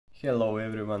Hello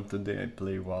everyone, today I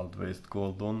play Wild West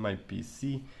Gold on my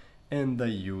PC and I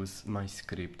use my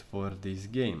script for this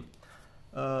game.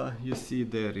 You see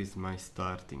there is my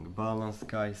starting balance,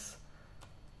 guys.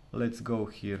 Let's go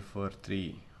here for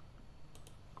 3.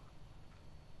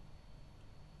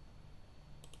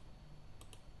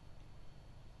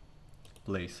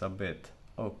 Place a bet.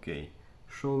 Okay,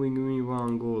 showing me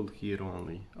 1 gold here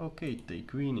only. Okay,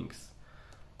 take winnings.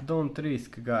 Don't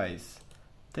risk, guys.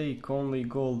 Take only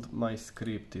gold, my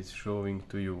script is showing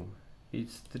to you.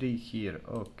 It's 3 here,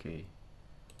 okay.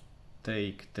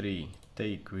 Take 3,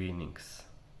 take winnings.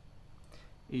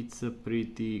 It's a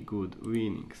pretty good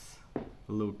winnings.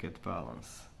 Look at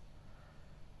balance.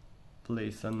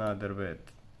 Place another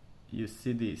bet. You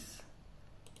see this?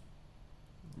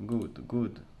 Good,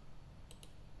 good.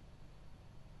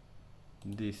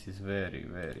 This is very,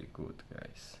 very good,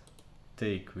 guys.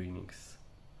 Take winnings.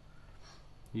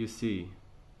 You see?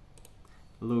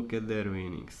 Look at their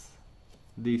winnings.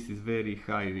 This is very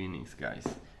high winnings, guys.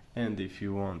 And if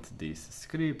you want this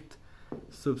script,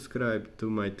 subscribe to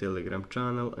my Telegram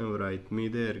channel and write me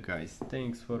there, guys.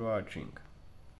 Thanks for watching.